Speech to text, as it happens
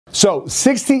So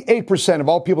 68% of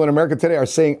all people in America today are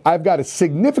saying, I've got a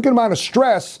significant amount of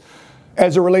stress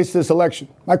as it relates to this election.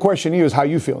 My question to you is, how are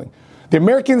you feeling? The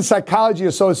American Psychology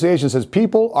Association says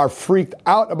people are freaked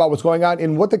out about what's going on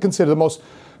in what they consider the most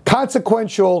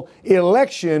consequential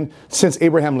election since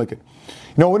Abraham Lincoln. You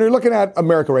know, when you're looking at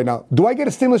America right now, do I get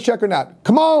a stimulus check or not?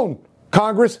 Come on,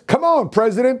 Congress. Come on,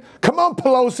 President. Come on,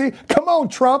 Pelosi. Come on,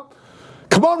 Trump.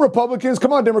 Come on, Republicans.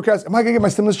 Come on, Democrats. Am I going to get my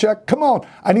stimulus check? Come on.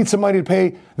 I need some money to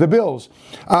pay the bills.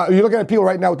 You're looking at people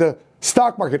right now with the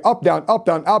stock market up, down, up,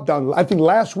 down, up, down. I think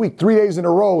last week, 3 days in a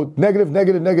row, negative,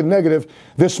 negative, negative, negative.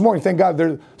 This morning, thank God,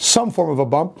 there's some form of a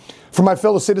bump. For my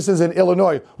fellow citizens in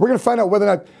Illinois, we're going to find out whether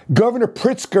or not Governor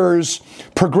Pritzker's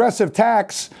progressive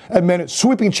tax amendment,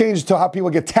 sweeping changes to how people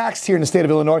get taxed here in the state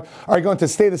of Illinois, are going to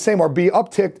stay the same or be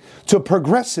upticked to a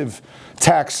progressive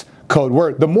tax code,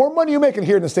 where the more money you're making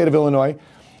here in the state of Illinois,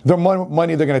 the more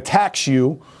money they're going to tax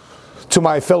you. To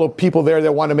my fellow people there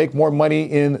that want to make more money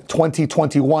in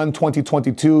 2021,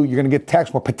 2022, you're going to get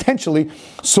taxed more potentially,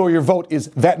 so your vote is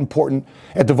that important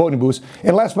at the voting booths.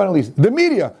 And last but not least, the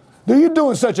media. You're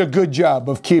doing such a good job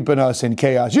of keeping us in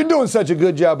chaos. You're doing such a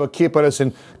good job of keeping us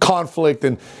in conflict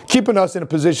and keeping us in a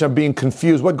position of being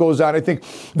confused. What goes on? I think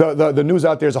the news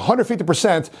out there is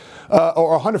 150%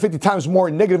 or 150 times more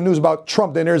negative news about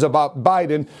Trump than there is about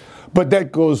Biden. But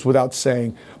that goes without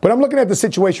saying. But I'm looking at the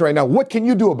situation right now. What can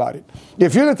you do about it?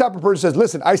 If you're the type of person who says,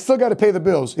 listen, I still got to pay the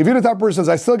bills. If you're the type of person who says,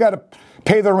 I still got to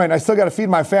pay the rent. I still got to feed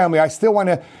my family. I still want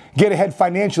to get ahead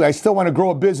financially. I still want to grow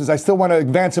a business. I still want to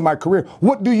advance in my career.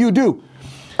 What do you do?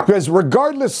 Because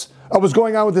regardless of what's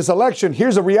going on with this election,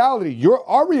 here's a reality.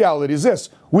 Our reality is this.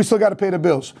 We still got to pay the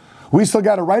bills. We still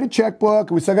got to write a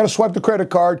checkbook. We still got to swipe the credit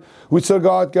card. We still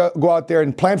go out there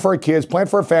and plan for our kids, plan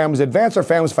for our families, advance our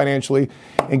families financially,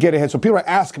 and get ahead. So people are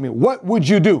asking me, what would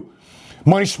you do?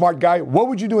 Money smart guy, what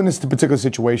would you do in this particular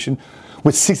situation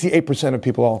with 68% of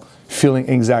people all feeling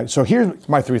anxiety? So here's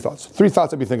my three thoughts. Three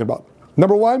thoughts I'd be thinking about.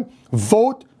 Number one,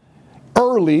 vote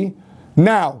early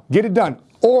now. Get it done.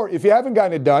 Or if you haven't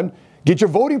gotten it done, get your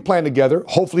voting plan together,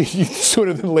 hopefully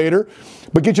sooner than later,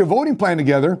 but get your voting plan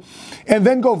together and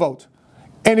then go vote.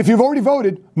 And if you've already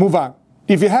voted, move on.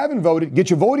 If you haven't voted, get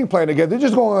your voting plan together.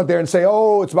 Just go out there and say,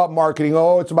 oh, it's about marketing.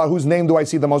 Oh, it's about whose name do I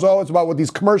see the most. Oh, it's about what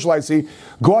these commercials I see.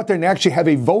 Go out there and actually have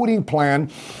a voting plan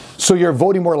so you're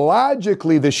voting more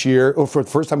logically this year, or for the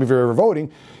first time if you're ever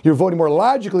voting, you're voting more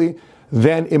logically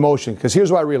than emotionally. Because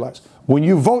here's what I realized. When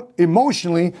you vote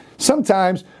emotionally,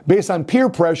 sometimes based on peer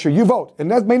pressure, you vote. And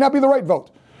that may not be the right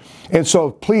vote. And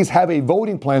so please have a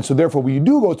voting plan. So therefore, when you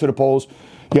do go to the polls,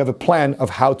 you have a plan of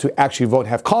how to actually vote.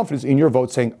 Have confidence in your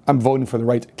vote, saying, I'm voting for the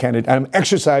right candidate. And I'm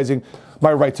exercising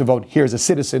my right to vote here as a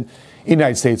citizen in the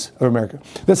United States of America.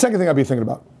 The second thing I'll be thinking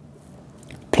about,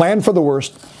 plan for the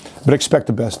worst, but expect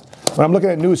the best. When I'm looking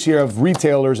at news here of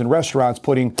retailers and restaurants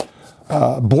putting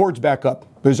boards back up,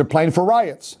 because they're planning for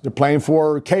riots. They're planning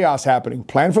for chaos happening.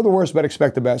 Plan for the worst, but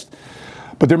expect the best.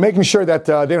 But they're making sure that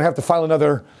they don't have to file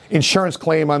another insurance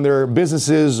claim on their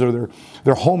businesses or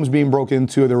their homes being broken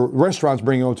into, their restaurants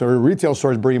being into, or retail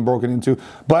stores being broken into.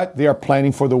 But they are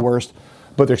planning for the worst,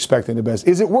 but they're expecting the best.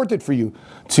 Is it worth it for you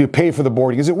to pay for the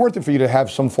boarding? Is it worth it for you to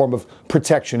have some form of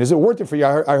protection? Is it worth it for you?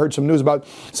 I heard some news about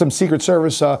some Secret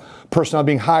Service personnel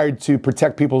being hired to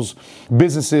protect people's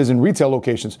businesses and retail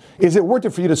locations. Is it worth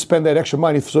it for you to spend that extra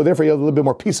money so therefore you have a little bit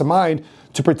more peace of mind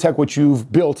to protect what you've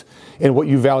built and what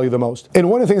you value the most? And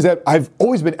one of the things that I've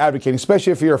always been advocating,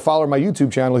 especially if you're a follower of my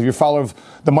YouTube channel, if you're a follower of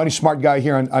the Money Smart Guy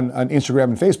here on Instagram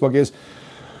and Facebook, is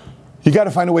you got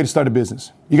to find a way to start a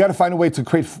business. You got to find a way to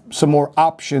create some more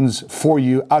options for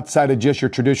you outside of just your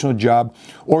traditional job.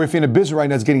 Or if you're in a business right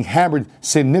now that's getting hammered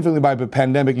significantly by the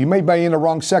pandemic, you may be in the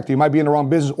wrong sector, you might be in the wrong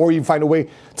business, or you find a way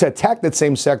to attack that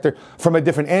same sector from a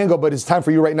different angle, but it's time for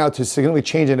you right now to significantly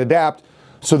change and adapt,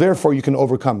 so therefore you can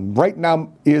overcome. Right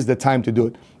now is the time to do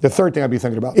it. The third thing I'd be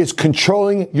thinking about is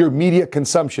controlling your media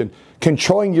consumption,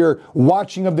 controlling your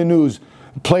watching of the news,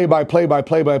 play by play,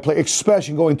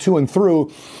 especially going to and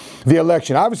through the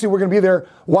election. Obviously, we're going to be there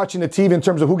watching the TV in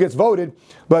terms of who gets voted,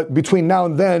 but between now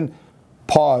and then,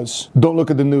 pause. Don't look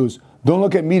at the news. Don't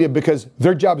look at media, because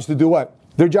their job is to do what?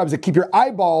 Their job is to keep your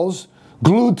eyeballs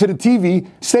glued to the TV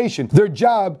station. Their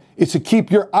job is to keep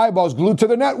your eyeballs glued to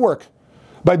the network.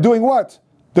 By doing what?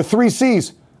 The 3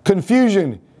 C's.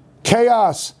 Confusion,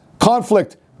 chaos,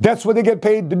 conflict. That's what they get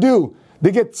paid to do.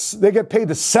 They get paid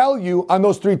to sell you on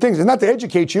those 3 things. It's not to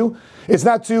educate you. It's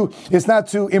not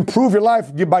to improve your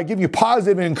life by giving you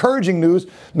positive and encouraging news.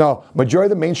 No,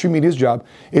 majority of the mainstream media's job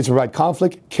is to provide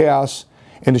conflict, chaos,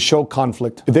 and to show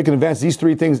conflict. If they can advance these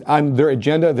three things on their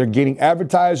agenda, they're getting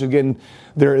advertised, they're getting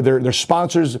their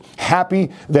sponsors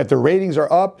happy that their ratings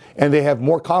are up, and they have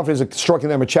more confidence in striking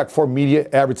them a check for media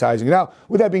advertising. Now,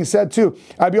 with that being said, too,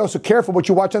 I'd be also careful what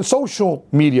you watch on social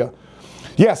media.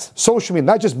 Yes, social media,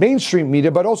 not just mainstream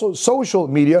media, but also social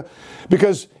media,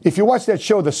 because if you watch that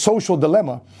show, The Social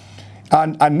Dilemma,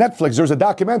 on Netflix, there's a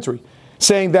documentary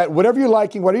saying that whatever you're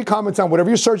liking, whatever you comment on, whatever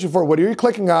you're searching for, whatever you're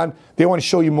clicking on, they want to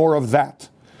show you more of that.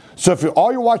 So if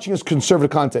all you're watching is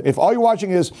conservative content, if all you're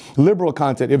watching is liberal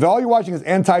content, if all you're watching is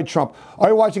anti-Trump, all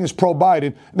you're watching is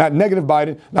pro-Biden, not negative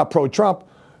Biden, not pro-Trump,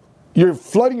 you're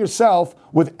flooding yourself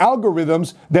with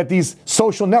algorithms that these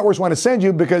social networks want to send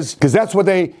you because that's what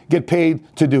they get paid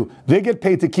to do. They get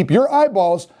paid to keep your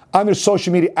eyeballs on their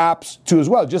social media apps too as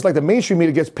well, just like the mainstream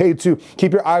media gets paid to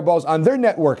keep your eyeballs on their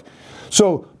network.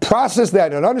 So process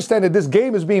that and understand that this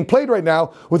game is being played right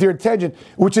now with your attention,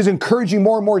 which is encouraging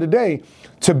more and more today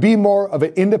to be more of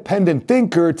an independent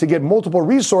thinker, to get multiple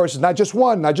resources, not just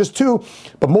one, not just two,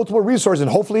 but multiple resources,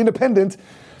 and hopefully independent,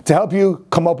 to help you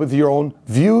come up with your own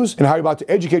views and how you're about to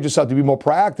educate yourself to be more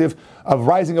proactive of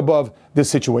rising above this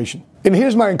situation. And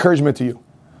here's my encouragement to you.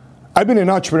 I've been an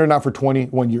entrepreneur now for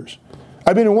 21 years.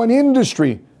 I've been in one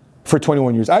industry for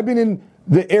 21 years. I've been in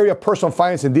the area of personal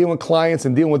finance and dealing with clients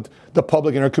and dealing with the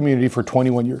public in our community for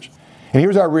 21 years. And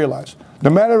here's what I realized. No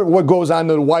matter what goes on in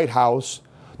the White House,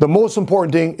 the most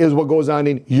important thing is what goes on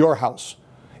in your house.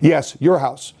 Yes, your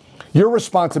house. Your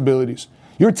responsibilities.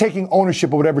 You're taking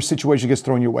ownership of whatever situation gets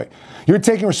thrown your way. You're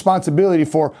taking responsibility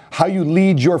for how you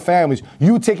lead your families.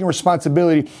 You taking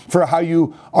responsibility for how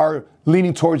you are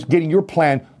leaning towards getting your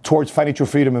plan towards financial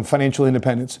freedom and financial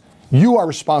independence. You are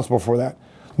responsible for that.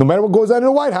 No matter what goes on in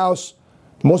the White House,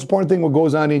 the most important thing what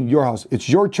goes on in your house. It's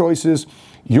your choices,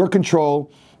 your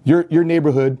control, your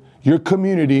neighborhood, your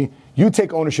community. You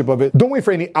take ownership of it. Don't wait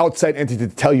for any outside entity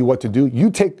to tell you what to do.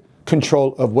 You take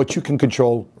control of what you can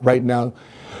control right now,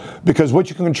 because what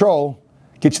you can control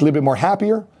gets you a little bit more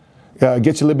happier,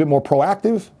 gets you a little bit more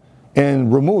proactive,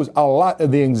 and removes a lot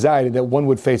of the anxiety that one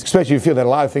would face, especially if you feel that a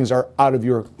lot of things are out of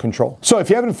your control. So if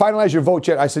you haven't finalized your vote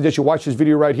yet, I suggest you watch this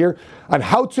video right here on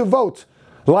how to vote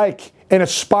like an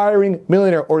aspiring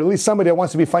millionaire, or at least somebody that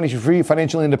wants to be financially free,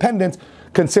 financially independent.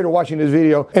 Consider watching this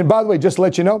video. And by the way, just to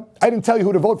let you know, I didn't tell you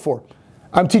who to vote for.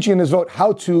 I'm teaching in this vote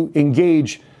how to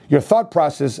engage your thought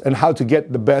process and how to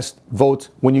get the best vote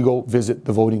when you go visit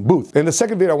the voting booth. And the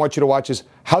second video I want you to watch is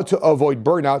how to avoid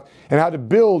burnout and how to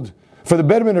build for the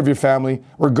betterment of your family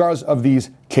regardless of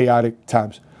these chaotic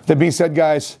times. That being said,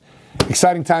 guys,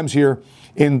 exciting times here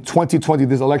in 2020,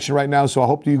 this election right now, so I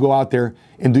hope you go out there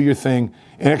and do your thing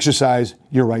and exercise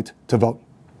your right to vote.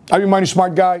 I'm your Money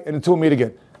Smart guy, and until we meet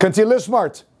again, continue to live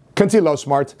smart, continue to love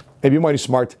smart, and be money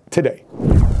smart today.